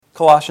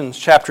Colossians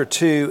chapter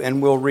 2,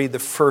 and we'll read the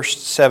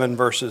first 7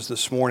 verses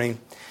this morning.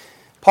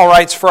 Paul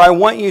writes, "For I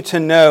want you to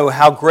know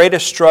how great a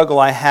struggle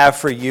I have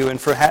for you and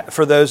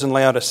for those in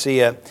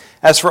Laodicea,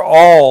 as for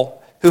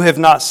all who have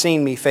not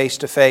seen me face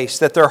to face,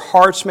 that their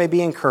hearts may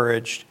be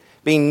encouraged,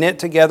 being knit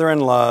together in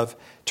love,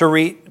 to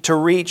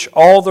reach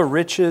all the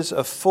riches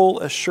of full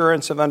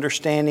assurance of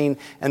understanding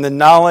and the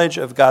knowledge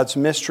of God's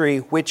mystery,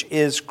 which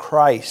is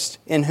Christ,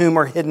 in whom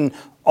are hidden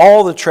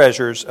all the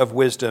treasures of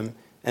wisdom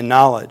and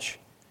knowledge.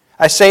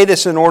 I say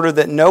this in order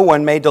that no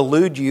one may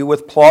delude you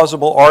with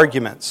plausible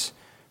arguments.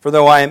 For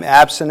though I am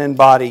absent in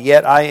body,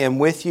 yet I am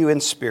with you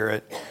in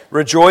spirit,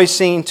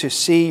 rejoicing to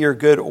see your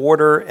good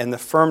order and the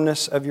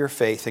firmness of your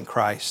faith in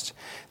Christ.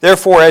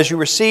 Therefore, as you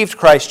received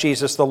Christ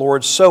Jesus the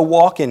Lord, so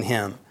walk in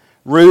him,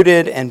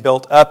 rooted and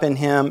built up in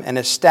him and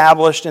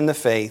established in the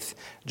faith,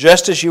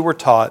 just as you were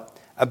taught,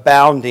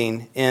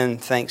 abounding in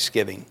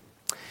thanksgiving."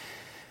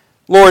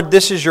 Lord,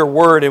 this is your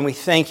word, and we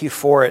thank you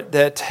for it,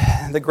 that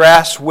the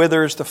grass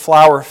withers, the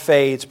flower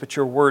fades, but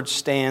your word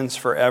stands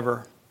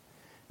forever.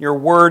 Your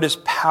word is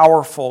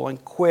powerful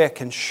and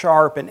quick and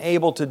sharp and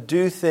able to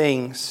do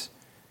things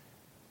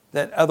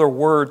that other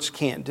words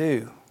can't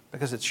do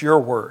because it's your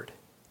word.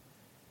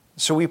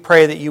 So we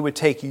pray that you would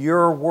take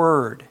your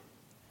word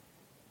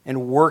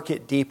and work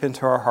it deep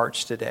into our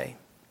hearts today.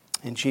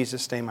 In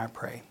Jesus' name I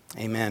pray.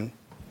 Amen.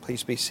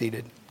 Please be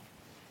seated.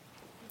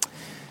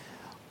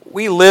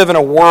 We live in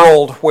a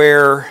world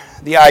where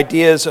the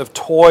ideas of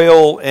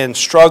toil and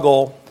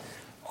struggle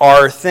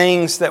are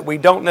things that we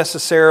don't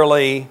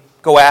necessarily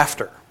go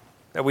after,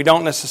 that we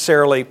don't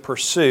necessarily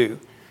pursue.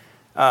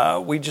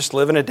 We just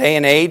live in a day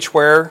and age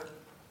where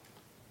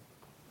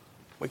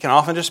we can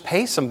often just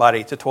pay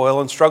somebody to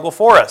toil and struggle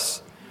for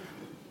us.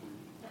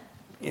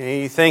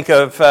 You think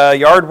of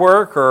yard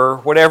work or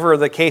whatever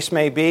the case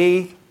may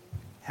be,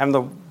 having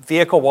the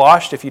vehicle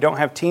washed if you don't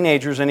have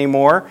teenagers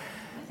anymore.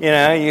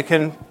 You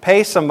can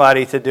pay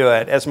somebody to do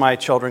it, as my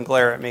children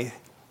glare at me.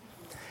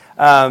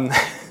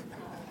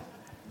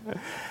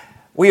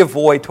 We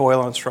avoid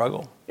toil and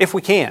struggle, if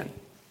we can.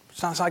 It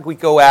sounds like we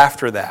go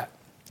after that.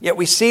 Yet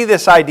we see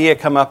this idea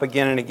come up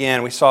again and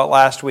again. We saw it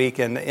last week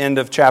in the end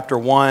of chapter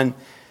 1.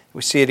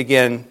 We see it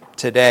again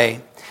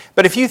today.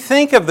 But if you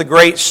think of the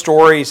great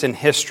stories in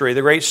history,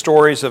 the great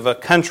stories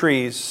of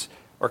countries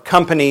or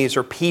companies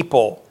or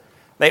people,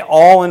 they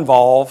all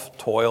involve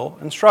toil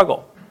and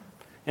struggle.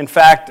 In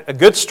fact, a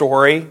good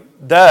story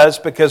does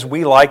because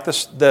we like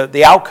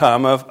the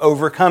outcome of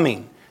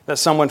overcoming, that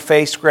someone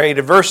faced great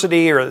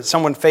adversity or that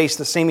someone faced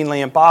the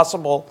seemingly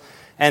impossible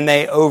and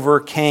they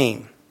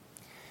overcame.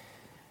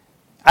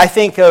 I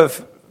think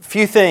of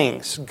few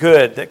things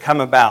good that come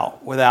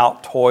about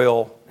without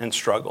toil and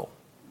struggle.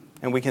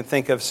 And we can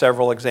think of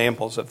several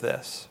examples of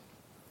this.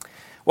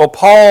 Well,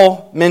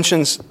 Paul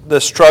mentions the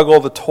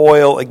struggle, the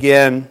toil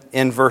again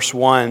in verse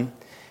 1.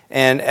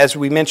 And as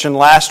we mentioned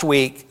last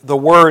week, the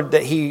word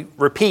that he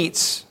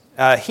repeats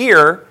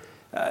here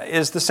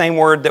is the same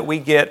word that we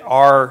get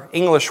our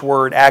English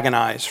word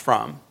agonize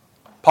from.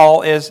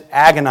 Paul is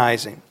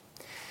agonizing.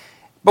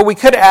 But we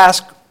could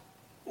ask,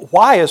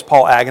 why is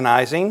Paul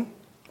agonizing?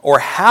 Or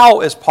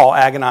how is Paul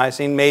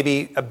agonizing?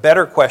 Maybe a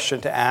better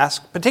question to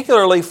ask,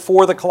 particularly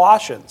for the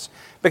Colossians,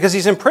 because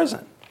he's in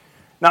prison.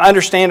 Now,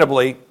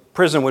 understandably,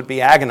 prison would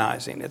be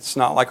agonizing. It's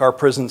not like our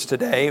prisons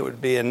today. It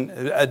would be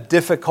a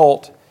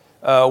difficult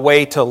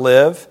way to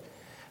live.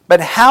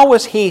 But how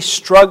is he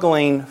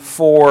struggling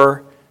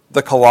for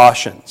the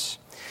Colossians?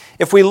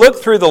 If we look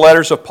through the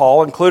letters of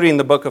Paul, including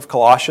the book of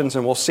Colossians,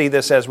 and we'll see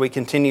this as we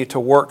continue to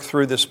work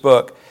through this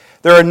book,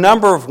 there are a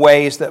number of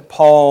ways that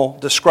Paul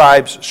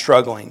describes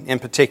struggling in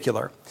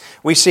particular.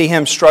 We see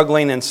him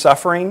struggling in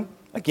suffering.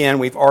 Again,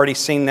 we've already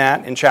seen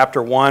that in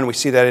chapter 1. We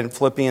see that in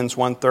Philippians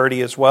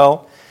 1:30 as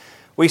well.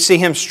 We see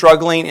him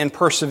struggling in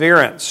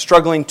perseverance,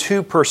 struggling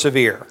to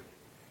persevere.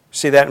 We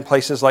see that in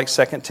places like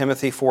 2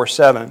 Timothy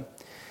 4:7.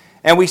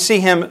 And we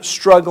see him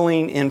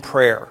struggling in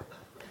prayer.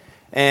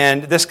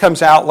 And this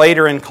comes out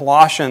later in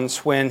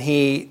Colossians when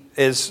he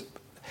is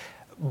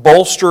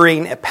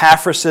bolstering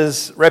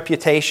Epaphras'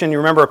 reputation. You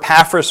remember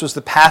Epaphras was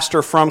the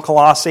pastor from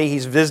Colossae.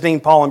 He's visiting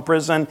Paul in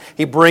prison.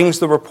 He brings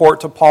the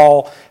report to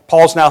Paul.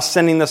 Paul's now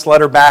sending this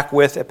letter back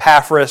with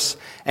Epaphras,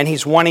 and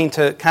he's wanting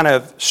to kind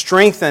of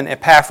strengthen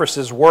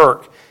Epaphras'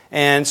 work.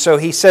 And so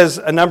he says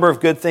a number of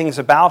good things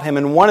about him.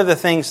 And one of the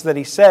things that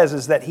he says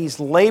is that he's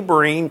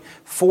laboring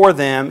for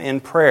them in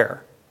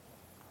prayer.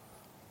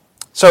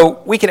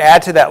 So we could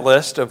add to that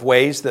list of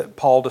ways that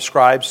Paul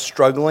describes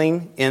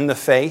struggling in the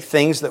faith,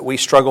 things that we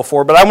struggle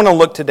for. But I want to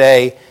look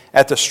today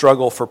at the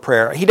struggle for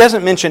prayer. He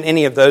doesn't mention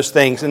any of those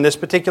things in this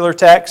particular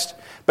text,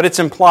 but it's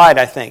implied,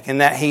 I think, in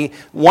that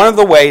one of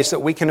the ways that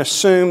we can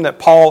assume that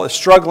Paul is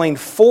struggling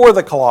for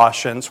the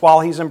Colossians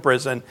while he's in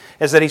prison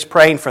is that he's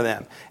praying for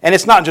them. And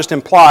it's not just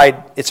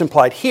implied, it's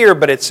implied here,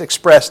 but it's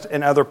expressed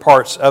in other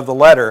parts of the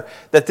letter,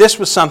 that this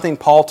was something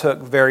Paul took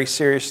very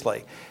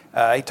seriously.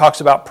 He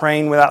talks about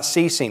praying without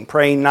ceasing,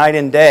 praying night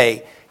and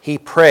day. He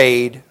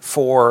prayed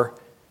for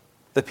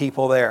the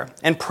people there.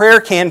 And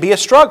prayer can be a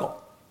struggle.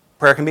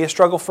 Prayer can be a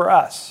struggle for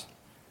us.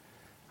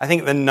 I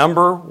think the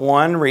number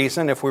one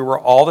reason, if we were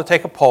all to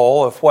take a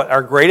poll of what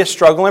our greatest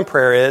struggle in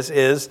prayer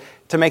is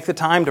to make the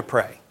time to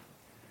pray.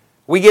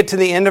 We get to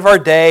the end of our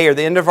day or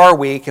the end of our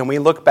week and we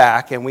look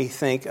back and we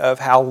think of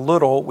how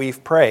little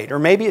we've prayed. Or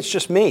maybe it's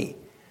just me.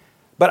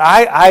 But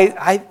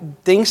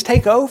things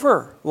take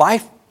over.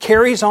 Life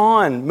carries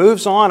on,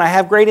 moves on. I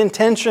have great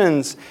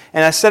intentions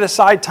and I set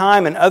aside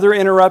time and other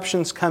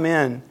interruptions come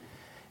in.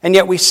 And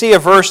yet we see a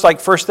verse like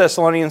 1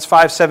 Thessalonians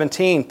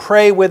 5:17,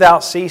 pray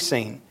without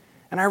ceasing.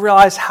 And I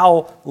realize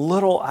how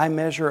little I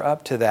measure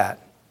up to that.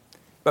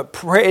 But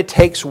it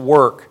takes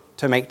work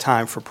to make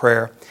time for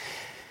prayer.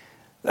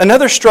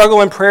 Another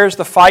struggle in prayer is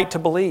the fight to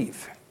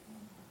believe.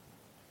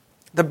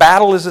 The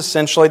battle is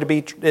essentially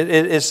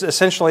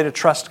to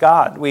trust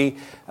God. We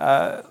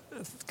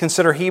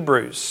consider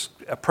Hebrews,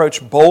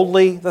 approach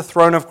boldly the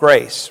throne of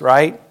grace,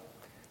 right?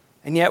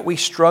 And yet we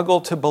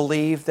struggle to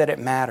believe that it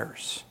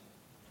matters.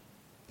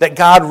 That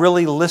God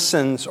really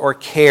listens or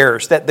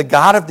cares. That the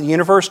God of the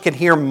universe can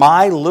hear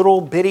my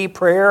little bitty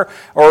prayer.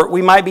 Or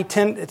we might be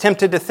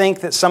tempted to think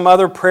that some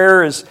other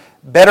prayer is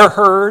better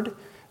heard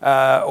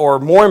or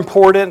more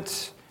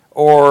important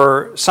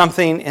or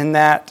something in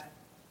that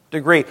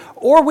degree.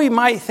 Or we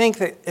might think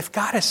that if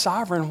God is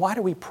sovereign, why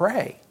do we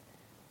pray?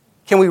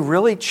 Can we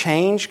really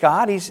change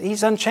God?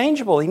 He's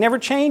unchangeable. He never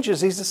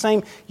changes. He's the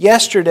same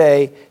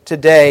yesterday,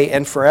 today,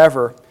 and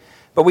forever.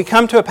 But we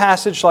come to a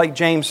passage like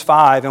James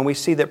 5 and we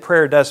see that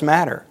prayer does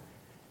matter.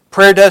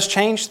 Prayer does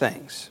change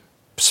things.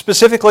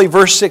 Specifically,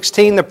 verse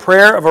 16, the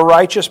prayer of a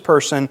righteous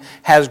person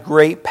has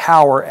great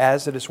power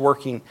as it is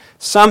working.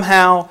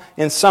 Somehow,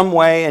 in some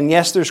way, and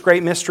yes, there's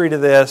great mystery to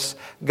this,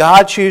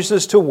 God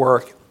chooses to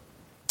work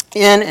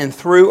in and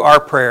through our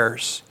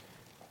prayers.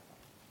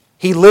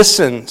 He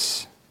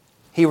listens.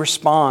 He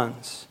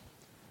responds.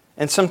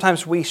 And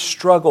sometimes we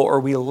struggle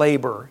or we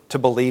labor to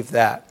believe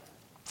that.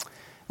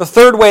 The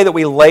third way that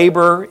we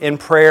labor in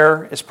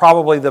prayer is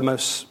probably the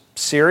most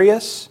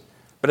serious,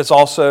 but it's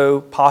also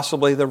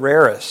possibly the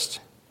rarest.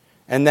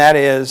 And that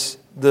is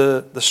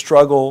the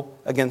struggle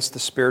against the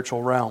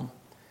spiritual realm.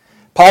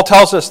 Paul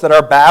tells us that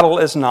our battle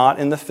is not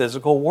in the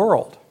physical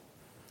world.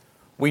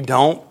 We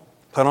don't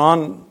put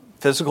on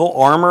physical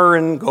armor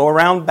and go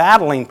around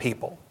battling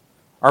people.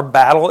 Our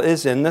battle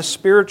is in the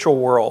spiritual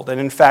world. And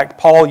in fact,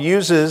 Paul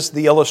uses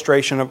the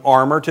illustration of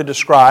armor to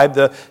describe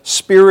the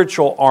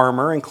spiritual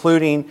armor,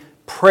 including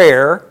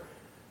prayer,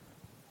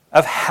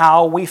 of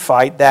how we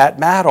fight that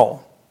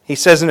battle. He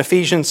says in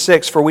Ephesians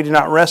 6, for we do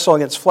not wrestle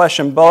against flesh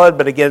and blood,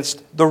 but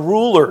against the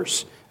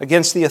rulers,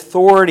 against the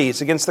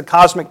authorities, against the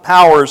cosmic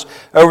powers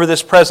over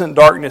this present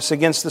darkness,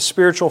 against the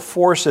spiritual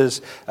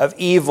forces of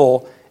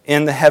evil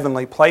in the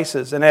heavenly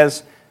places. And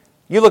as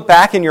you look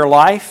back in your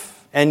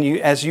life, and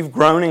as you've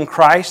grown in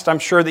Christ, I'm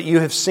sure that you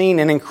have seen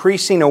an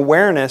increasing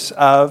awareness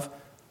of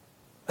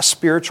a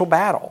spiritual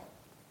battle.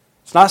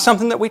 It's not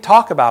something that we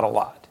talk about a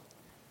lot.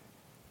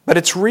 But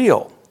it's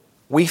real.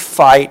 We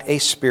fight a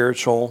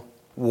spiritual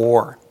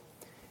war.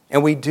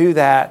 And we do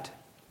that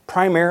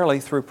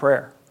primarily through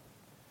prayer.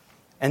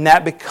 And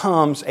that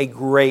becomes a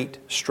great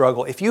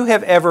struggle. If you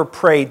have ever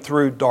prayed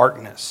through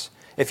darkness,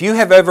 if you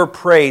have ever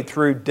prayed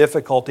through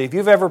difficulty, if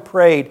you've ever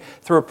prayed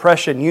through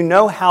oppression, you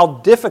know how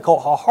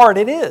difficult, how hard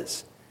it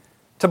is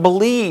to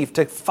believe,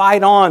 to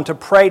fight on, to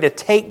pray, to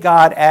take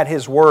God at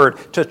His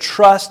word, to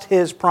trust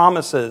His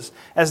promises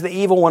as the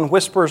evil one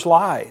whispers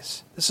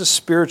lies. This is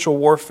spiritual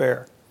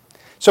warfare.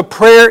 So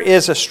prayer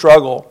is a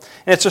struggle.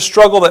 And it's a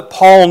struggle that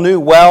Paul knew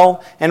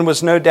well and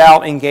was no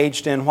doubt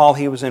engaged in while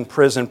he was in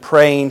prison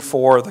praying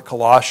for the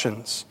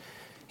Colossians.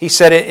 He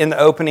said it in the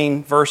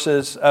opening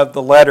verses of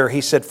the letter.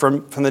 He said,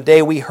 from the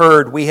day we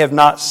heard, we have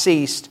not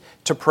ceased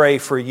to pray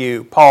for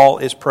you. Paul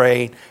is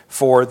praying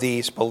for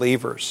these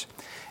believers.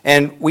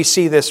 And we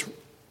see this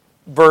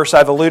verse,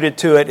 I've alluded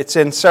to it. It's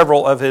in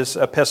several of his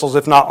epistles,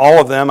 if not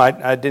all of them.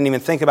 I didn't even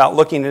think about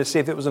looking to see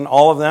if it was in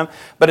all of them,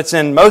 but it's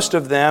in most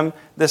of them,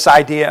 this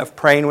idea of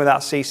praying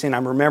without ceasing.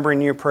 I'm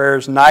remembering your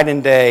prayers night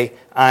and day.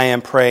 I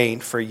am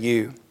praying for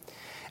you.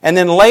 And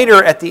then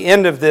later at the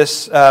end of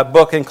this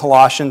book in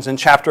Colossians, in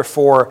chapter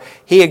 4,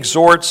 he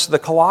exhorts the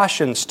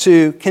Colossians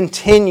to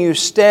continue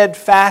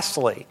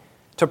steadfastly,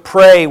 to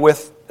pray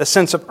with a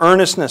sense of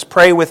earnestness,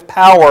 pray with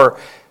power,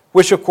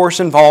 which of course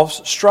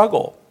involves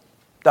struggle.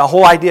 The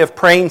whole idea of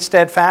praying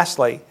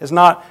steadfastly is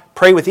not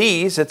pray with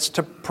ease, it's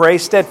to pray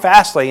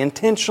steadfastly,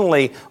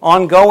 intentionally,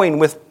 ongoing,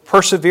 with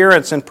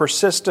perseverance and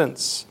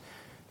persistence.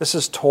 This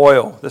is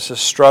toil, this is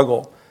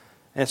struggle,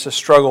 and it's a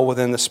struggle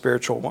within the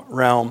spiritual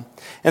realm.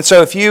 And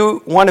so if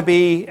you want to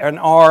be and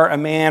are a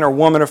man or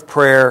woman of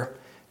prayer,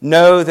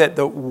 know that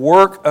the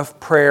work of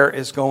prayer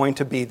is going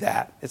to be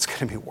that. It's going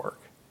to be work.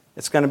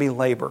 It's going to be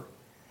labor.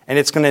 And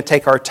it's going to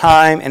take our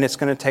time and it's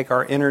going to take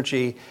our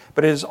energy,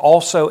 but it is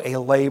also a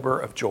labor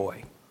of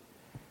joy.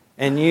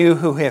 And you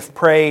who have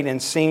prayed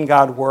and seen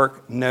God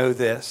work know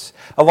this.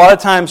 A lot of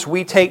times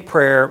we take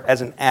prayer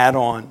as an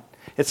add-on.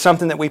 It's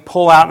something that we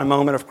pull out in a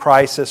moment of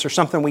crisis or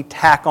something we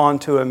tack on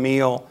to a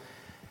meal.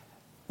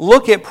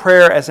 Look at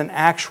prayer as an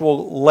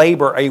actual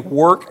labor, a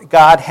work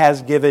God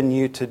has given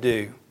you to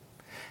do.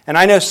 And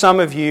I know some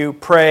of you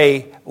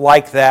pray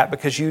like that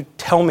because you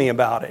tell me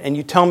about it, and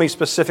you tell me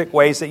specific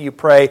ways that you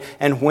pray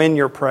and when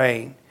you're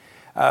praying.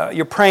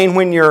 You're praying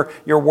when you're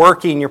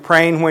working, you're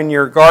praying when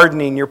you're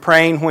gardening, you're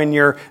praying when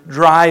you're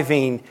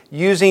driving,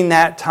 using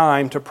that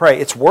time to pray.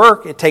 It's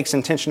work, it takes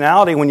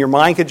intentionality. When your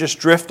mind could just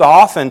drift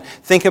off and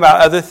think about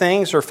other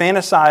things or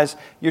fantasize,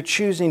 you're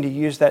choosing to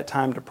use that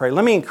time to pray.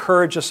 Let me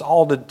encourage us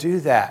all to do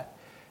that,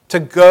 to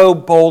go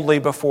boldly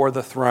before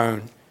the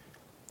throne,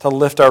 to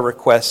lift our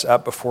requests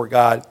up before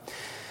God.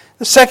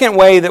 The second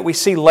way that we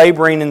see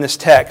laboring in this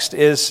text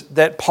is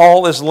that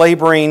Paul is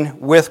laboring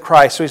with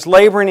Christ. So he's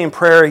laboring in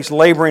prayer, he's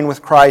laboring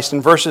with Christ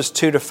in verses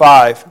 2 to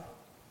 5.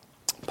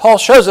 Paul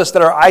shows us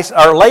that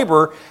our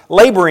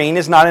laboring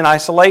is not in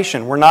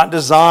isolation. We're not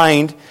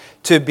designed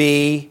to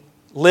be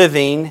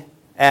living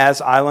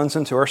as islands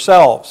unto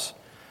ourselves.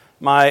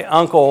 My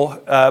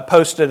uncle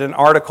posted an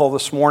article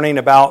this morning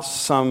about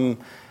some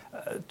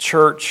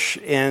church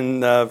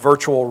in the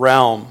virtual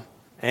realm.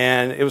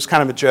 And it was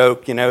kind of a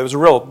joke, It was a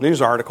real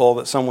news article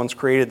that someone's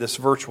created this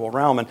virtual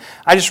realm. And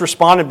I just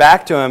responded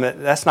back to him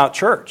that that's not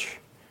church.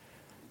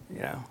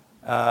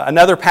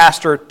 Another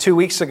pastor 2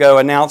 weeks ago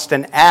announced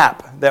an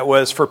app that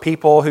was for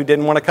people who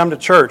didn't want to come to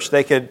church.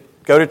 They could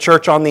go to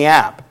church on the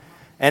app.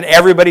 And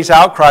everybody's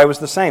outcry was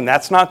the same.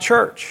 That's not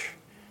church.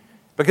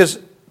 Because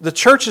the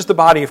church is the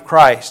body of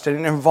Christ,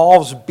 and it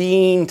involves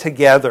being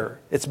together.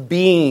 It's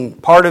being.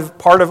 Part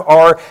of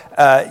our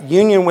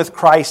union with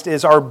Christ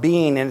is our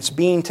being, and it's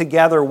being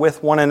together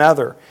with one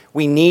another.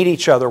 We need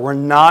each other. We're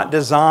not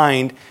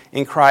designed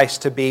in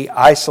Christ to be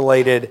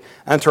isolated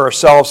unto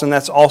ourselves, and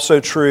that's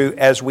also true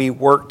as we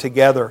work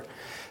together.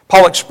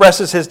 Paul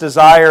expresses his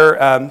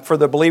desire for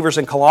the believers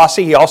in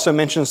Colossae. He also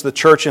mentions the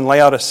church in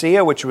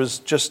Laodicea, which was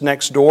just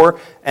next door,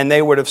 and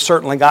they would have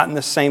certainly gotten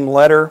the same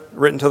letter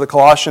written to the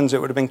Colossians. It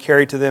would have been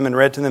carried to them and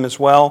read to them as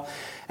well.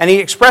 And he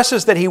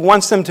expresses that he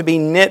wants them to be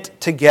knit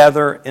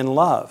together in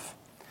love.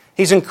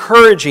 He's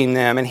encouraging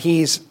them, and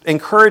he's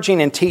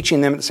encouraging and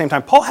teaching them at the same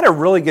time. Paul had a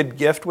really good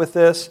gift with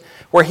this,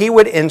 where he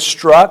would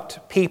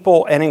instruct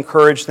people and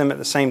encourage them at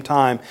the same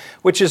time,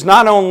 which is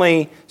not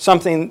only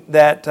something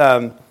that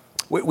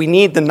we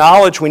need the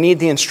knowledge, we need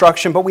the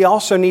instruction, but we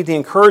also need the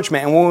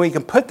encouragement. And when we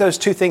can put those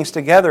two things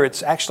together,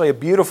 it's actually a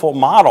beautiful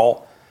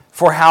model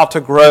for how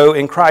to grow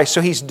in Christ. So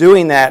he's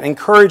doing that,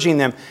 encouraging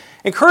them.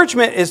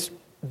 Encouragement is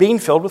being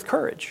filled with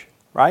courage,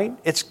 right?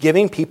 It's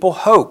giving people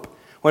hope.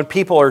 When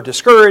people are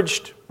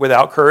discouraged,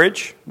 without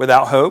courage,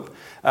 without hope,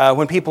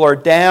 when people are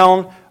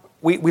down,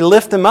 we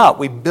lift them up,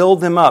 we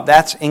build them up.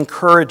 That's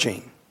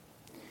encouraging.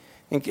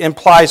 It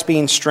implies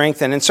being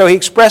strengthened. And so he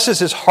expresses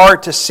his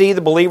heart to see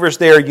the believers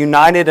there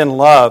united in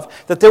love,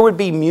 that there would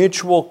be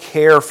mutual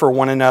care for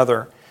one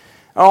another,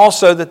 and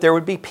also that there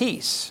would be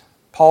peace.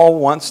 Paul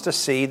wants to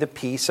see the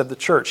peace of the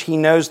church. He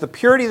knows the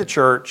purity of the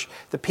church,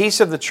 the peace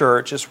of the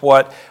church is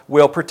what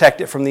will protect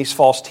it from these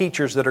false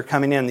teachers that are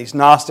coming in, these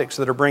Gnostics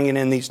that are bringing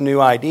in these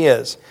new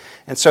ideas.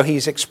 And so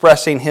he's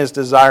expressing his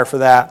desire for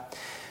that.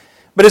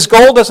 But his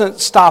goal doesn't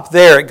stop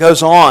there. It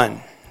goes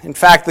on. In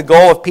fact, the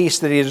goal of peace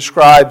that he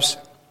describes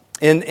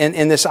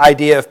in this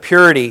idea of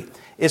purity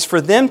is for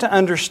them to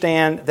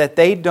understand that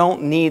they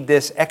don't need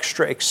this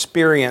extra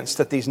experience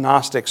that these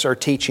Gnostics are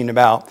teaching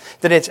about.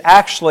 That it's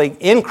actually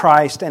in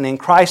Christ and in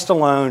Christ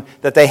alone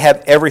that they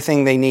have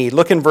everything they need.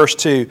 Look in verse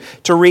 2.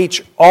 To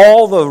reach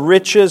all the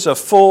riches of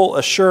full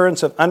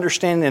assurance of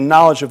understanding and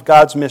knowledge of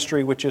God's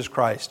mystery, which is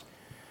Christ.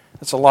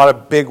 That's a lot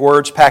of big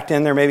words packed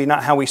in there. Maybe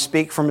not how we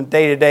speak from a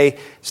day-to-day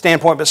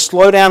standpoint, but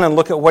slow down and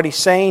look at what he's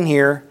saying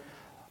here.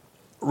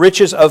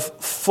 Riches of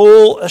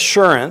full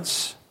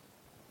assurance.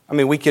 I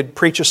mean, we could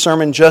preach a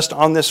sermon just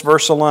on this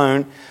verse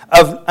alone,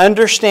 of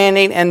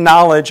understanding and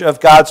knowledge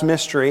of God's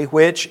mystery,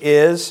 which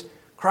is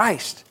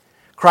Christ.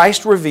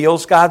 Christ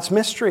reveals God's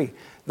mystery.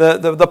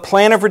 The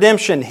plan of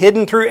redemption,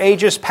 hidden through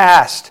ages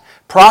past,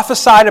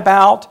 prophesied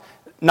about,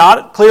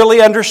 not clearly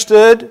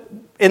understood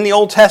in the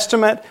Old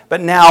Testament, but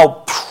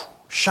now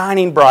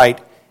shining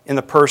bright in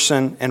the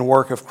person and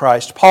work of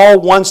Christ. Paul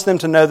wants them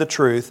to know the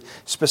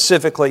truth,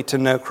 specifically to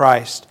know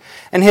Christ.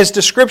 And his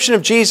description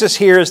of Jesus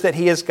here is that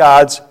he is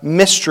God's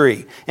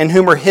mystery, in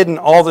whom are hidden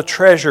all the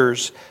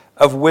treasures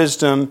of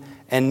wisdom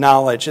and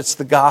knowledge. It's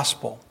the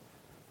gospel.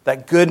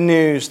 That good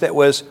news that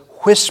was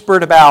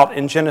whispered about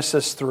in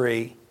Genesis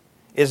 3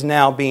 is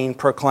now being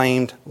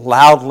proclaimed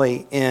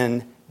loudly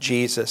in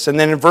Jesus. And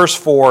then in verse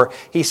 4,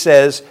 he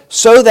says,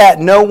 so that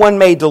no one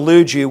may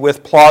delude you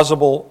with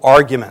plausible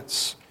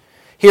arguments.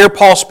 Here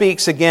Paul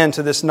speaks again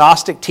to this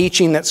Gnostic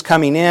teaching that's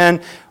coming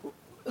in,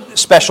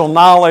 special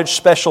knowledge,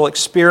 special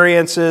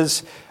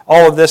experiences,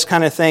 all of this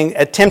kind of thing,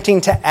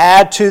 attempting to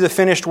add to the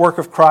finished work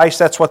of Christ.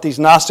 That's what these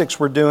Gnostics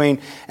were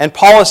doing. And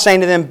Paul is saying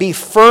to them, be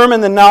firm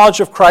in the knowledge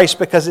of Christ,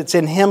 because it's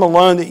in Him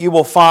alone that you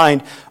will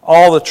find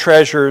all the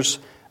treasures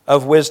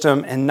of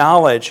wisdom and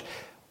knowledge.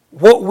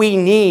 What we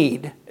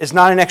need is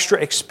not an extra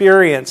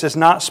experience, is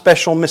not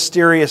special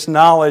mysterious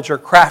knowledge or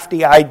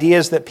crafty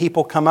ideas that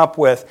people come up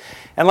with.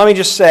 And let me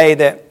just say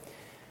that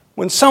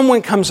when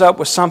someone comes up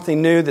with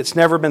something new that's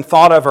never been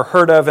thought of or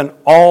heard of in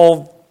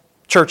all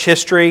church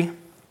history,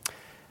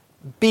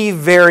 be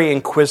very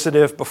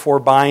inquisitive before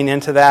buying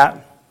into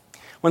that.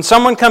 When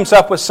someone comes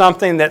up with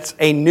something that's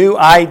a new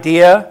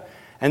idea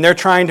and they're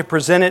trying to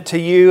present it to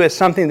you as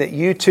something that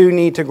you too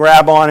need to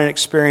grab on and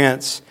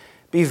experience,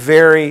 be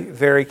very,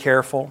 very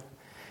careful.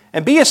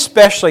 And be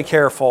especially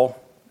careful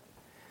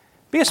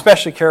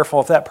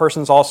if that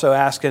person's also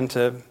asking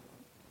to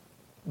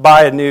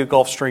buy a new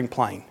Gulfstream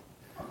plane.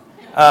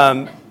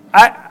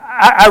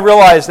 I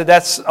realize that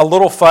that's a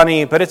little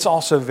funny, but it's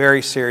also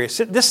very serious.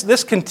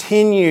 This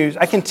continues.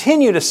 I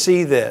continue to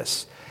see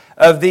this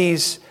of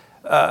these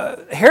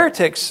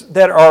heretics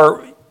that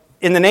are,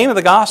 in the name of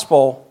the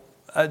gospel,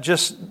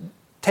 just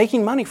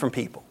taking money from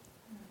people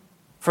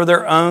for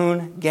their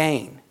own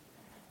gain.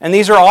 And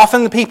these are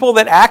often the people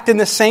that act in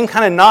the same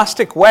kind of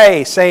Gnostic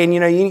way, saying,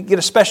 you get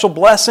a special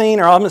blessing,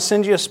 or I'm going to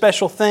send you a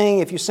special thing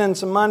if you send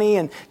some money,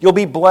 and you'll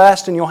be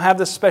blessed and you'll have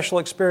this special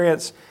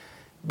experience.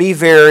 Be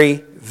very,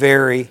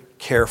 very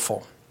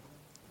careful.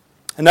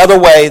 Another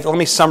way, let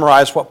me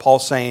summarize what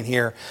Paul's saying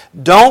here.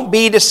 Don't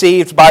be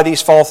deceived by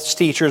these false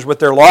teachers with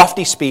their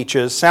lofty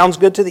speeches, sounds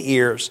good to the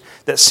ears,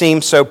 that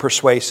seem so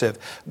persuasive.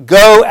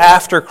 Go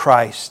after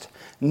Christ.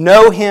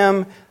 Know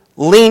Him.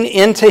 Lean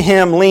into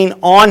Him, lean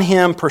on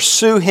Him,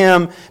 pursue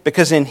Him,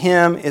 because in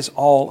Him is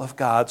all of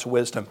God's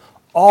wisdom.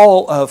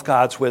 All of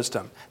God's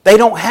wisdom. They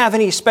don't have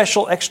any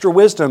special extra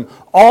wisdom.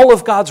 All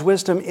of God's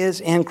wisdom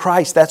is in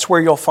Christ. That's where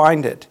you'll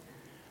find it.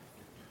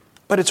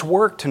 But it's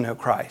work to know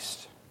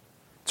Christ.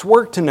 It's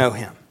work to know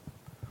Him.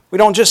 We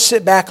don't just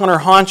sit back on our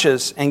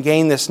haunches and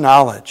gain this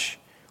knowledge.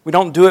 We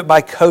don't do it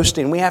by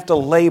coasting. We have to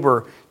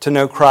labor to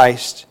know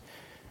Christ.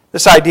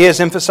 This idea is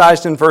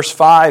emphasized in verse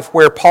 5,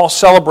 where Paul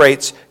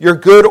celebrates your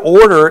good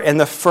order and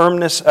the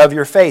firmness of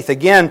your faith.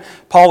 Again,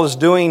 Paul is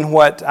doing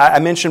what I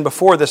mentioned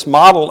before, this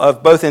model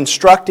of both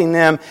instructing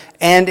them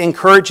and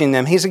encouraging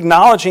them. He's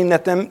acknowledging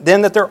that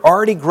they're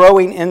already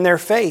growing in their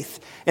faith,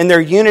 in their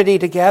unity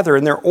together,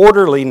 in their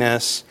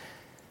orderliness.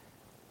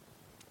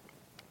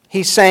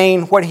 He's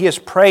saying what he is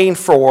praying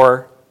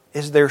for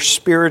is their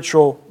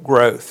spiritual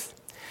growth.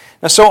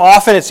 Now, so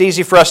often it's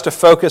easy for us to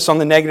focus on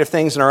the negative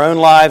things in our own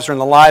lives or in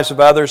the lives of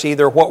others,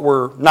 either what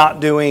we're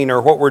not doing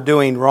or what we're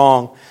doing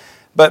wrong.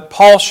 But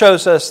Paul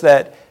shows us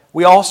that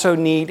we also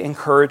need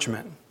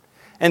encouragement.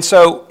 And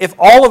so if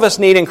all of us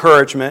need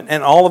encouragement,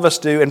 and all of us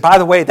do, and by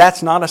the way,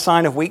 that's not a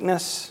sign of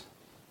weakness.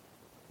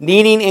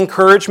 Needing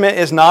encouragement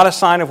is not a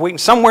sign of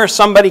weakness. Somewhere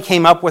somebody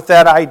came up with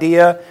that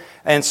idea.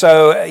 And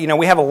so,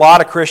 we have a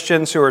lot of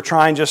Christians who are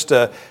trying just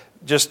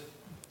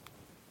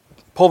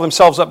pull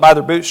themselves up by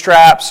their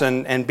bootstraps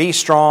and be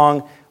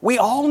strong. We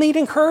all need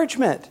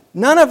encouragement.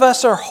 None of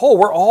us are whole.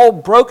 We're all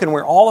broken.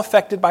 We're all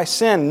affected by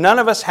sin. None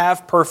of us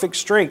have perfect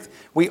strength.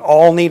 We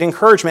all need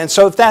encouragement. And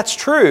so if that's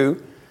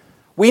true,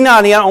 we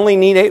not only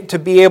need to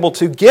be able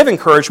to give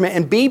encouragement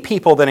and be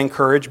people that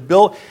encourage.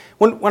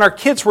 When our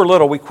kids were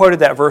little, we quoted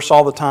that verse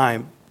all the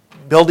time.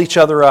 Build each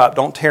other up.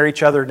 Don't tear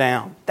each other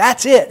down.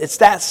 That's it. It's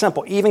that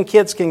simple. Even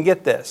kids can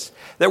get this.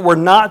 That we're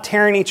not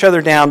tearing each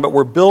other down, but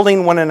we're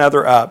building one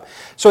another up.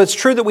 So it's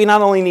true that we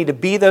not only need to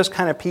be those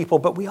kind of people,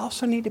 but we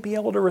also need to be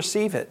able to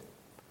receive it.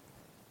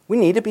 We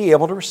need to be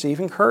able to receive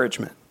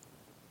encouragement.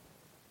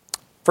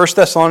 1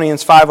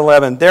 Thessalonians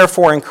 5:11,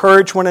 therefore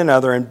encourage one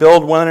another and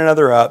build one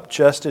another up,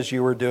 just as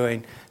you are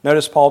doing.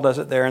 Notice Paul does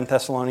it there in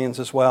Thessalonians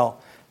as well.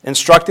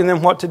 Instructing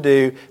them what to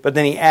do, but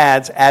then he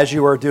adds, as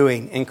you are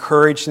doing,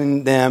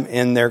 encouraging them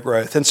in their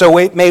growth. And so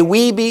may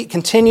we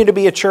continue to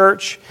be a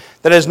church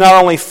that is not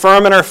only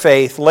firm in our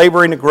faith,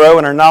 laboring to grow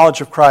in our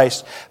knowledge of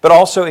Christ, but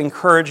also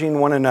encouraging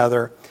one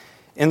another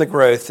in the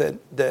growth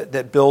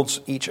that builds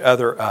each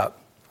other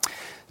up.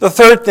 The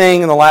third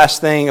thing and the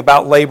last thing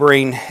about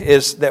laboring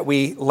is that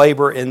we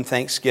labor in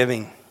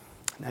thanksgiving.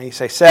 Now you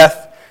say,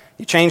 Seth,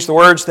 you changed the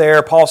words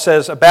there. Paul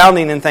says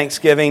abounding in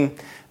thanksgiving.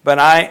 But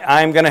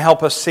I'm going to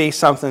help us see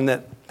something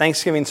that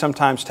Thanksgiving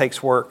sometimes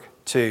takes work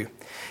too.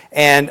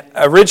 And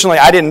originally,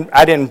 I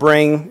didn't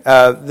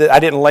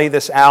lay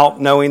this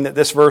out knowing that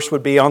this verse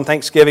would be on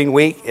Thanksgiving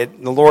week.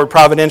 The Lord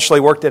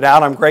providentially worked it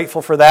out. I'm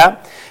grateful for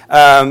that.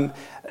 When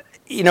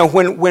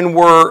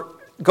we're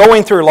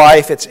going through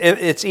life,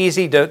 it's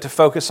easy to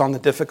focus on the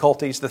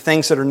difficulties, the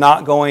things that are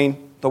not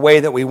going the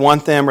way that we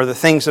want them, or the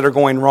things that are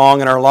going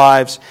wrong in our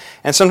lives.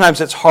 And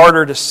sometimes it's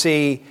harder to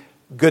see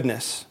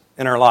goodness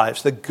in our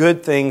lives, the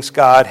good things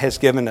God has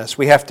given us.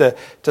 We have to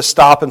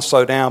stop and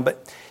slow down.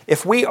 But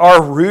if we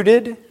are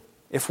rooted,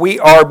 if we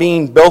are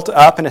being built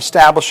up and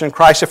established in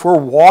Christ, if we're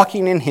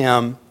walking in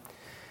Him,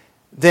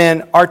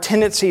 then our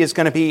tendency is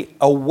going to be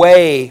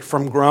away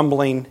from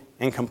grumbling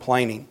and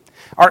complaining.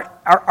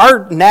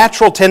 Our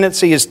natural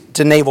tendency is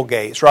to navel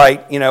gaze,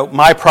 right?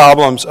 My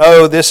problems,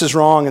 this is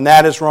wrong and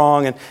that is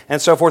wrong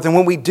and so forth. And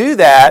when we do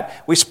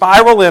that, we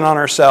spiral in on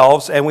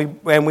ourselves and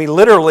we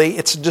literally,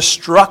 it's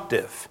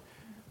destructive.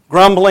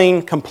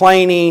 Grumbling,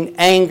 complaining,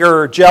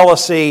 anger,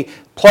 jealousy,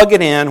 plug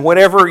it in,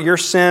 whatever your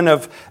sin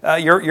of,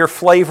 your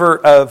flavor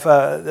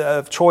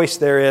of choice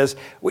there is.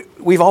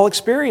 We've all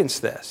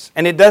experienced this.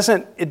 And it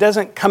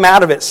doesn't come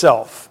out of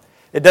itself.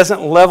 It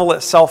doesn't level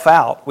itself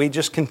out. We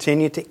just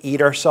continue to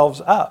eat ourselves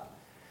up.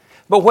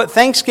 But what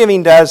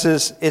Thanksgiving does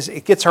is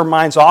it gets our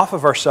minds off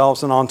of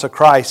ourselves and onto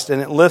Christ,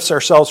 and it lifts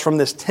ourselves from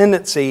this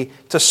tendency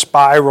to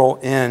spiral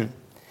in.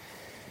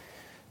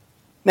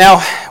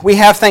 Now, we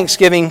have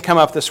Thanksgiving come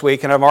up this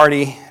week, and I've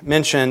already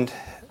mentioned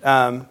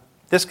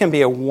this can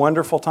be a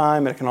wonderful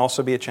time, and it can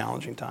also be a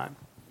challenging time.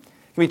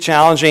 It can be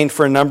challenging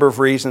for a number of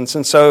reasons,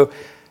 and so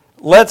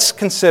let's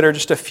consider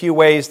just a few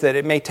ways that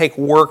it may take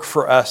work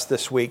for us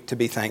this week to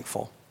be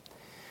thankful.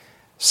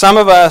 Some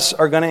of us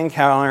are going to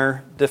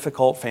encounter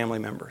difficult family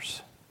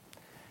members.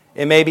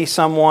 It may be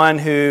someone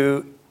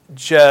who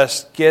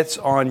just gets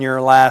on your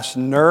last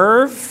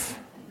nerve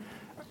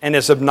and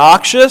is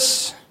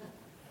obnoxious.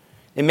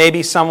 It may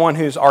be someone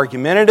who's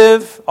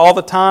argumentative all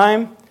the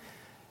time.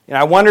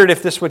 I wondered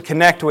if this would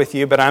connect with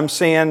you, but I'm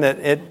seeing that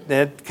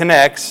it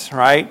connects,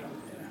 right?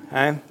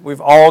 Okay?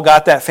 We've all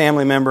got that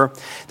family member.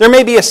 There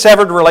may be a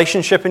severed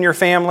relationship in your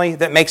family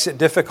that makes it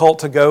difficult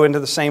to go into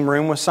the same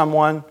room with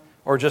someone,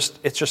 or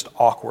it's just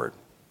awkward.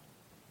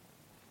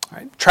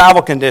 Right?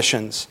 Travel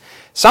conditions.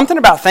 Something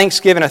about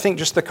Thanksgiving, I think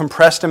just the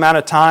compressed amount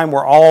of time,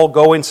 we're all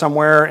going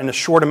somewhere in a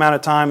short amount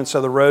of time, and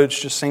so the roads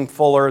just seem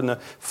fuller and the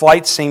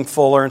flights seem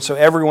fuller, and so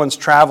everyone's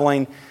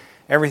traveling,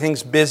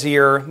 everything's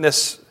busier.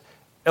 This,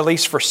 at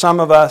least for some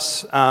of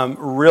us,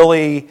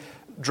 really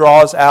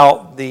draws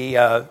out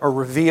or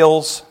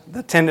reveals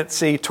the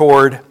tendency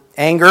toward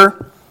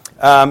anger,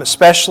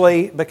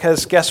 especially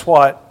because guess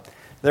what?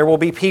 There will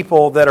be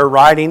people that are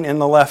riding in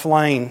the left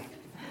lane.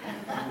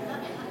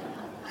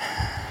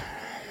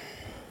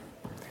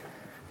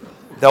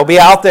 They'll be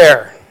out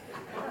there,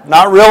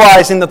 not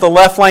realizing that the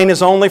left lane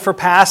is only for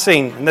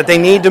passing and that they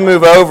need to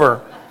move over.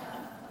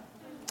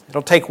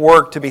 It'll take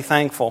work to be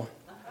thankful.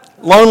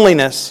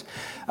 Loneliness.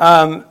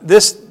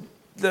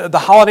 The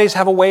holidays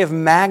have a way of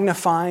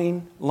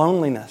magnifying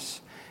loneliness.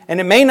 And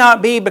it may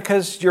not be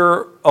because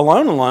you're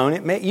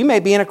alone. You may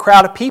be in a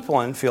crowd of people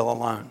and feel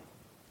alone.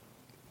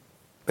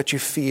 But you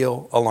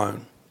feel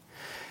alone.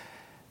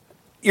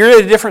 You're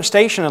at a different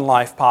station in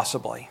life,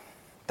 possibly.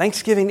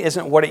 Thanksgiving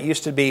isn't what it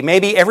used to be.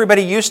 Maybe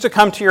everybody used to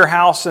come to your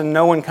house and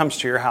no one comes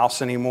to your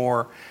house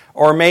anymore.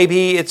 Or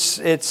maybe it's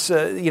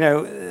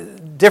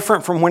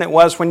different from when it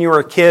was when you were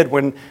a kid,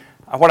 when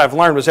what I've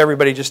learned was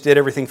everybody just did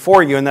everything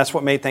for you, and that's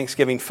what made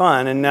Thanksgiving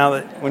fun. And now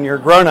that when you're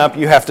a grown-up,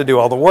 you have to do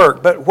all the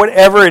work. But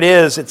whatever it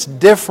is, it's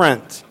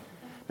different.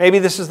 Maybe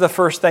this is the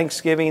first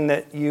Thanksgiving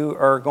that you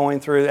are going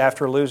through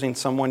after losing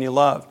someone you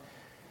love,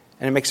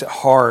 and it makes it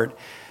hard.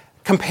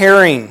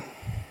 Comparing.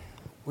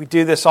 We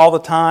do this all the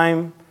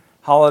time.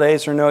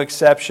 Holidays are no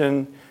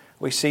exception.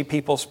 We see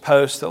people's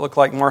posts that look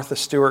like Martha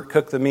Stewart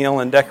cooked the meal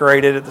and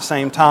decorated at the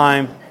same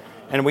time,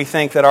 and we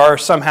think that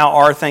somehow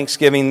our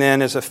Thanksgiving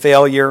then is a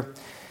failure.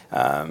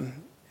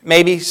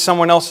 Maybe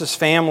someone else's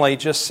family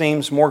just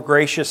seems more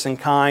gracious and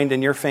kind,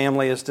 and your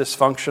family is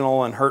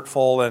dysfunctional and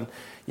hurtful, and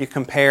you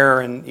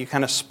compare and you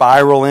kind of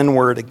spiral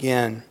inward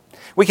again.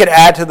 We could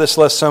add to this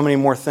list so many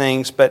more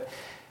things, but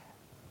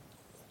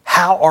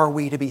how are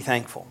we to be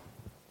thankful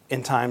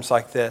in times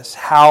like this?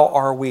 How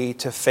are we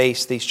to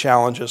face these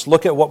challenges?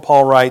 Look at what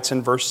Paul writes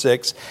in verse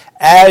 6.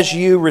 As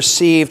you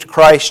received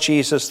Christ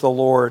Jesus the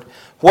Lord,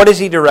 what is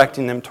he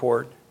directing them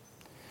toward?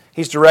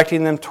 He's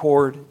directing them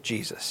toward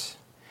Jesus.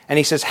 And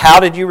he says, how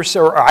did you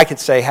receive, or I could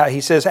say,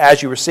 he says,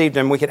 as you received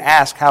him. We could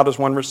ask, how does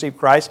one receive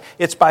Christ?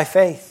 It's by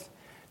faith.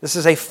 This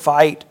is a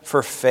fight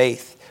for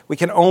faith. We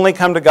can only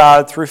come to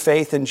God through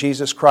faith in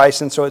Jesus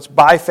Christ, and so it's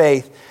by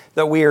faith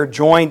that we are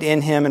joined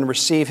in him and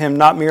receive him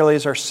not merely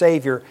as our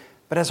Savior,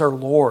 but as our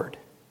Lord.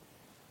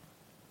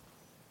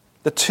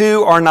 The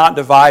two are not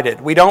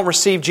divided. We don't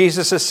receive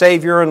Jesus as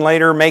Savior and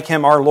later make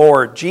him our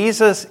Lord.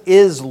 Jesus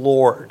is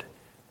Lord.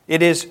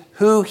 It is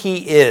who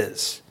he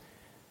is.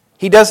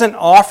 He doesn't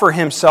offer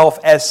himself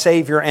as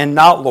Savior and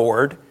not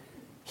Lord.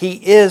 He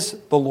is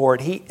the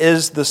Lord. He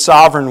is the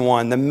sovereign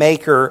one, the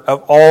maker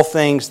of all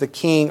things, the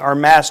King, our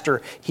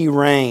Master. He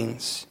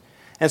reigns.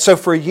 And so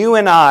for you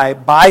and I,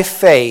 by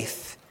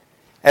faith,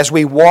 as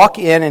we walk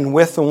in and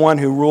with the one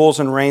who rules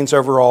and reigns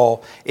over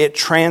all, it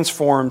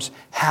transforms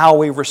how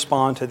we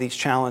respond to these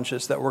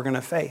challenges that we're going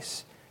to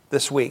face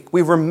this week.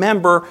 We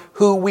remember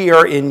who we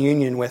are in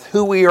union with,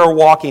 who we are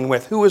walking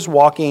with, who is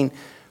walking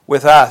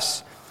with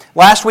us.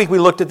 Last week we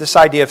looked at this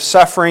idea of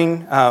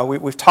suffering.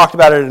 We've talked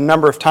about it a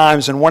number of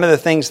times, and one of the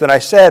things that I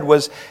said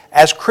was,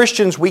 as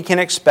Christians we can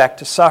expect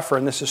to suffer,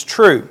 and this is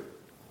true.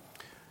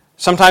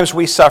 Sometimes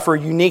we suffer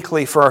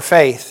uniquely for our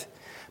faith.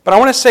 But I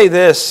want to say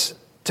this,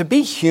 to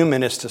be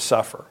human is to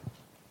suffer.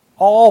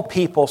 All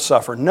people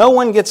suffer. No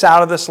one gets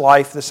out of this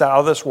life, out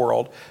of this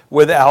world,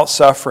 without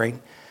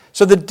suffering.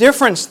 So the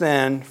difference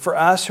then for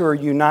us who are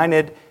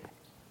united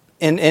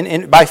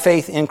by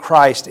faith in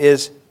Christ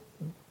is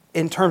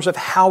in terms of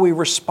how we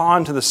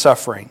respond to the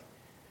suffering.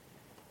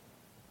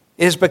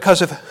 It is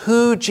because of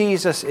who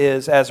Jesus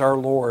is as our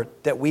Lord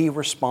that we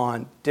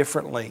respond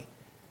differently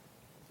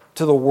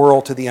to the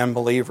world, to the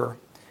unbeliever.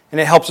 And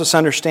it helps us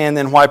understand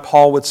then why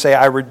Paul would say,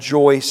 I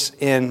rejoice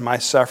in my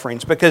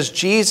sufferings. Because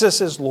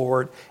Jesus is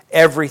Lord,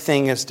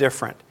 everything is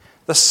different.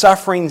 The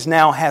sufferings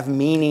now have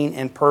meaning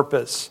and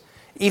purpose.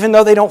 even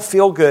though they don't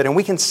feel good. And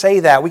we can say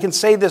that. We can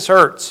say this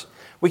hurts.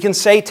 We can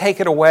say, take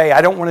it away.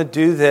 I don't want to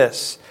do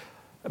this.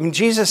 I mean,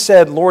 Jesus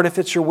said, Lord, if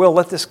it's your will,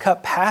 let this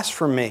cup pass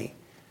from me.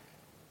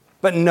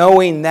 But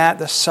knowing that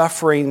the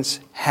sufferings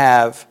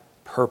have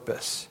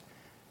purpose.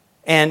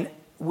 And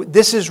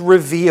this is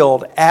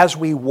revealed as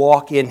we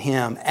walk in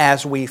Him,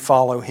 as we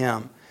follow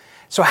Him.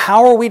 So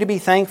how are we to be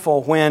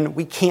thankful when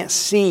we can't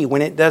see,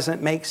 when it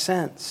doesn't make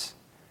sense?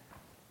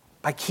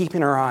 By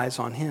keeping our eyes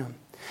on Him.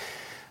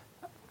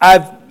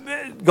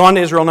 I've gone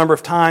to Israel a number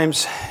of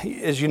times.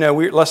 As you know,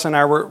 Les and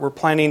I were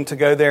planning to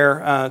go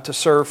there to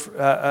serve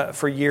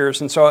for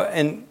years.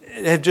 And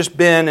had just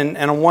been, and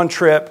on one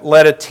trip,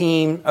 led a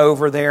team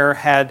over there,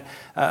 had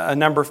a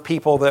number of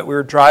people that we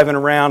were driving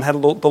around, had the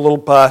little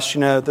bus,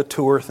 the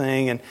tour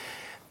thing. And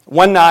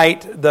one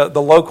night,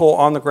 the local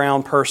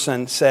on-the-ground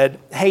person said,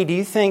 hey, do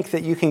you think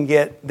that you can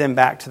get them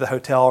back to the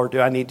hotel, or do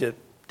you need to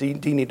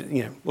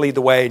lead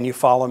the way and you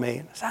follow me?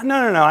 And I said, no,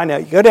 I know.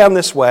 You go down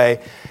this way,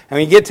 and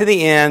when you get to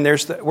the end,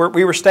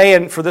 we were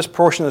staying, for this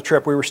portion of the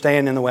trip, we were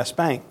staying in the West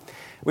Bank.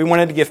 We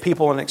wanted to give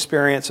people an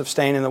experience of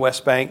staying in the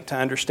West Bank to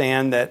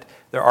understand that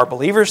there are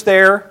believers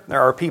there,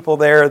 there are people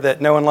there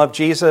that know and love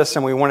Jesus,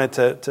 and we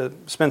wanted to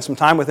spend some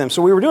time with them.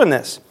 So we were doing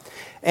this.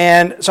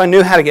 And so I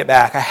knew how to get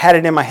back. I had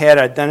it in my head.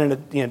 I'd done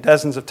it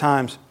dozens of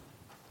times.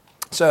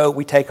 So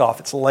we take off.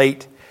 It's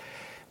late.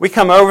 We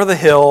come over the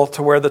hill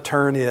to where the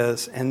turn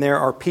is, and there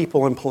are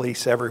people and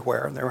police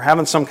everywhere. They were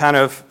having some kind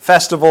of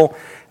festival.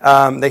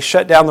 They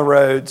shut down the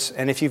roads,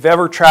 and if you've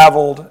ever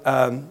traveled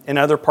in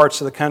other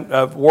parts of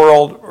the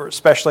world, or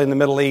especially in the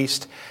Middle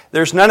East,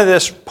 there's none of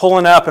this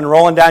pulling up and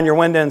rolling down your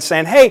window and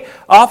saying, hey,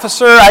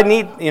 officer, I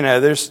need,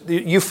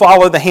 you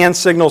follow the hand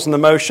signals and the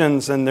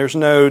motions, and there's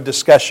no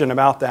discussion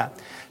about that.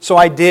 So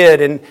I did,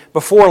 and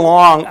before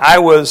long, I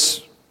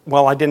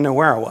didn't know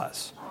where I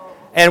was.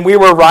 And we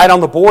were right on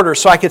the border,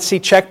 so I could see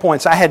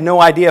checkpoints. I had no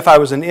idea if I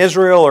was in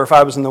Israel or if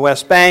I was in the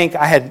West Bank.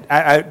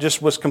 I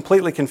just was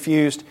completely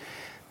confused.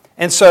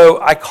 And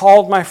so I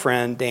called my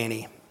friend,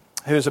 Danny,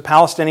 who's a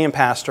Palestinian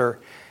pastor,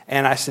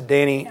 and I said,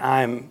 Danny,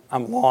 I'm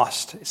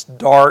lost. It's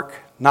dark,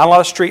 not a lot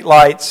of street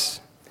lights,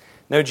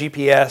 no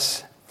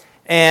GPS.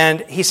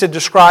 And he said,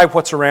 describe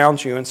what's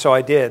around you. And so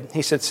I did.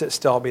 He said, sit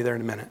still, I'll be there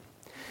in a minute.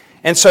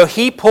 And so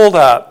he pulled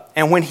up,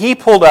 and when he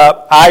pulled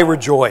up, I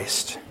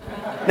rejoiced.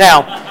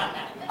 Now,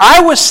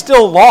 I was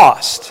still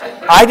lost.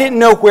 I didn't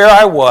know where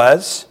I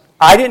was.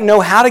 I didn't know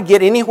how to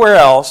get anywhere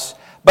else,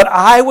 but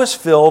I was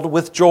filled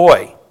with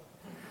joy.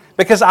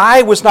 Because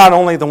I was not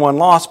only the one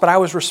lost, but I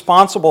was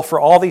responsible for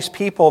all these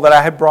people that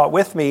I had brought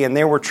with me, and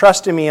they were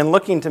trusting me and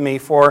looking to me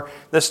for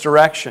this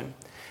direction.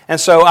 And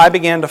so I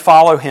began to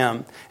follow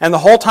him. And the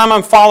whole time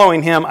I'm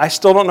following him, I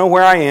still don't know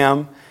where I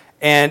am,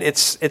 and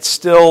it's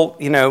still,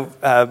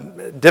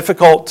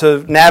 difficult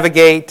to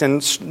navigate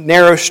and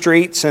narrow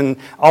streets and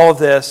all of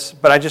this,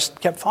 but I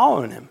just kept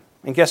following him.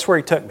 And guess where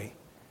he took me?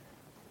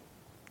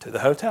 To the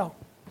hotel.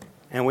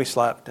 And we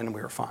slept and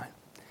we were fine.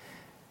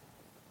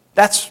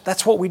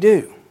 That's what we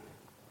do.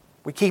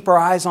 We keep our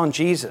eyes on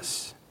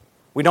Jesus.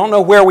 We don't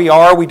know where we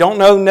are. We don't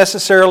know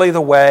necessarily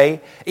the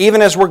way.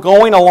 Even as we're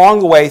going along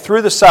the way,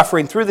 through the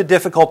suffering, through the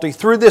difficulty,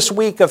 through this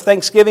week of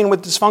Thanksgiving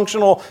with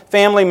dysfunctional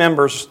family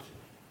members,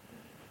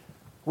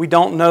 we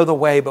don't know the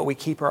way, but we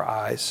keep our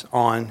eyes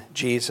on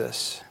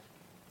Jesus.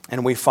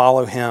 And we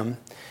follow Him.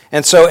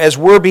 And so as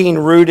we're being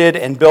rooted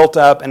and built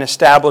up and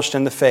established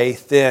in the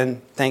faith,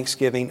 then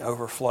thanksgiving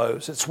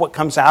overflows. It's what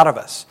comes out of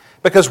us.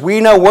 Because we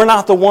know we're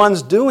not the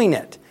ones doing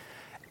it.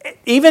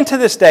 Even to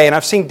this day, and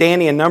I've seen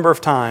Danny a number of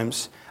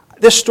times,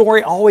 this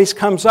story always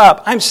comes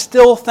up. I'm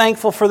still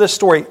thankful for this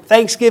story.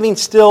 Thanksgiving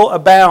still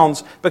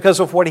abounds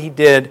because of what He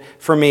did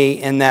for me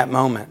in that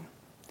moment.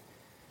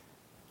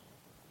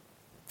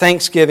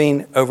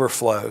 Thanksgiving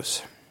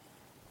overflows.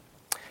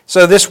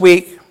 So this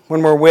week,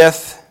 when we're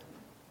with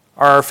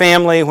our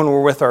family, when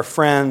we're with our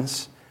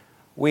friends,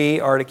 we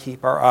are to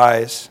keep our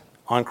eyes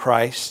on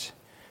Christ,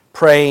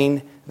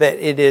 praying that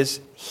it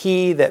is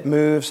He that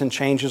moves and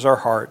changes our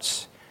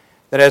hearts,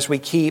 that as we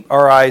keep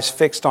our eyes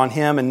fixed on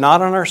Him and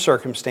not on our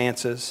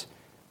circumstances,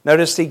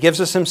 notice He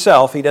gives us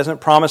Himself. He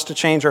doesn't promise to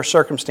change our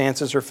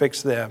circumstances or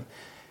fix them.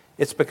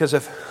 It's because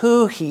of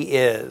who He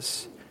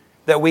is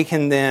that we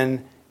can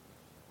then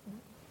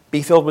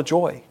be filled with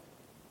joy.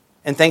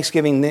 And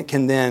thanksgiving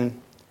can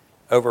then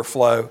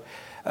overflow.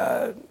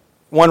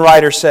 One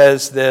writer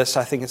says this,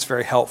 I think it's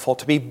very helpful.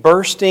 To be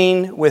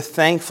bursting with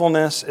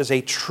thankfulness is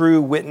a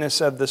true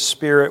witness of the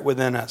Spirit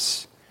within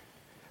us.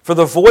 For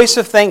the voice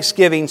of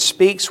thanksgiving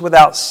speaks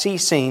without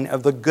ceasing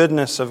of the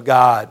goodness of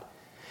God.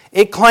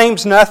 It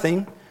claims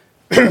nothing.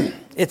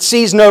 It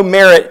sees no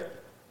merit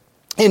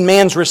in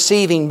man's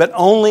receiving, but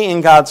only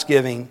in God's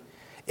giving.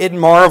 It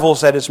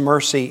marvels at His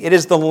mercy. It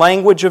is the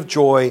language of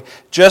joy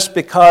just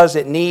because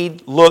it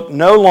need look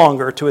no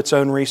longer to its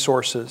own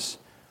resources.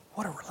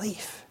 What a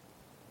relief.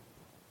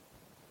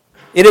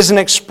 It is an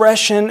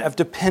expression of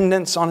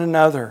dependence on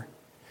another.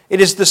 It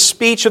is the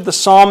speech of the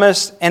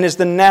psalmist and is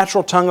the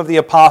natural tongue of the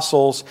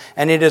apostles,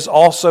 and it is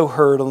also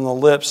heard on the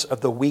lips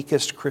of the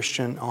weakest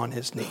Christian on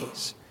his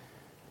knees.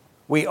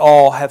 we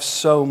all have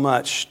so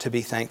much to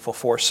be thankful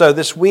for. So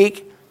this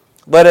week,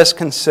 let us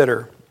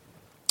consider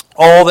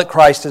all that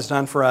Christ has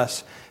done for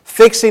us,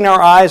 fixing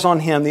our eyes on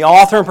Him, the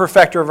author and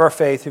perfecter of our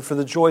faith, who for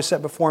the joy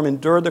set before Him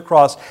endured the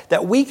cross,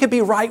 that we could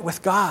be right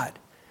with God.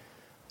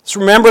 Let's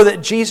remember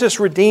that Jesus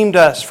redeemed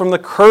us from the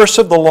curse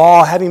of the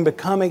law, having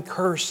become a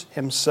curse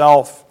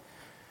Himself.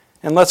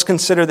 And let's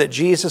consider that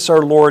Jesus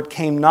our Lord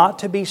came not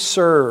to be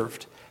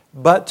served,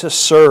 but to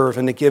serve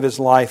and to give His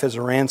life as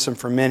a ransom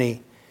for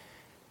many.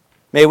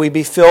 May we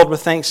be filled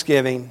with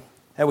thanksgiving,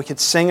 that we could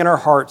sing in our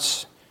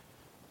hearts,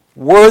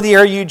 "Worthy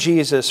are you,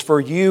 Jesus,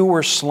 for you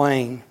were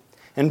slain,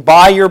 and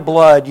by your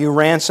blood you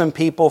ransomed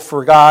people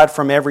for God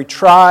from every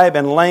tribe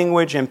and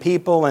language and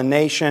people and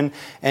nation,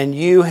 and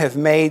you have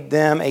made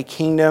them a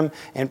kingdom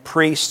and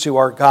priests to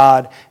our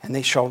God, and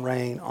they shall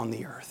reign on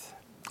the earth."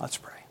 Let's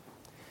pray.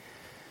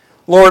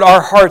 Lord,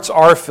 our hearts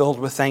are filled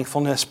with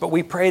thankfulness, but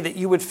we pray that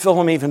you would fill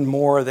them even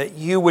more, that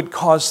you would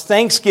cause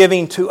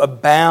thanksgiving to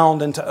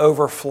abound and to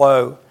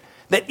overflow,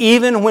 that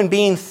even when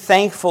being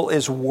thankful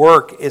is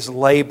work, is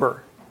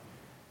labor,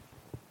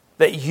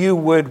 that you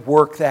would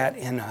work that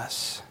in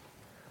us.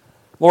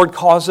 Lord,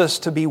 cause us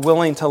to be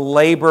willing to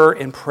labor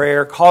in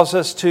prayer. Cause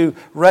us to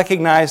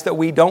recognize that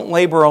we don't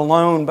labor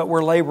alone, but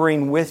we're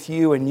laboring with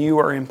you and you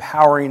are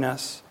empowering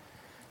us.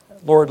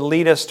 Lord,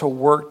 lead us to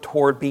work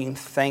toward being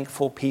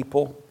thankful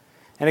people.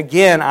 And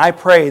again, I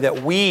pray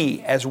that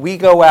we, as we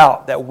go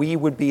out, that we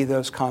would be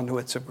those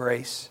conduits of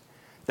grace.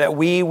 That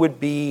we would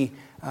be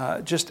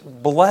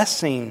just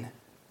blessing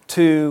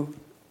to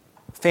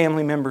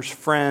family members,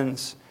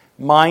 friends,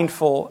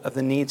 mindful of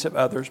the needs of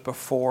others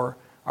before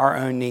our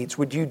own needs.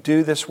 Would you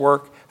do this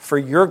work for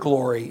your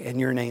glory and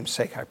your name's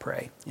sake, I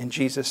pray. In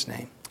Jesus'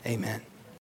 name, amen.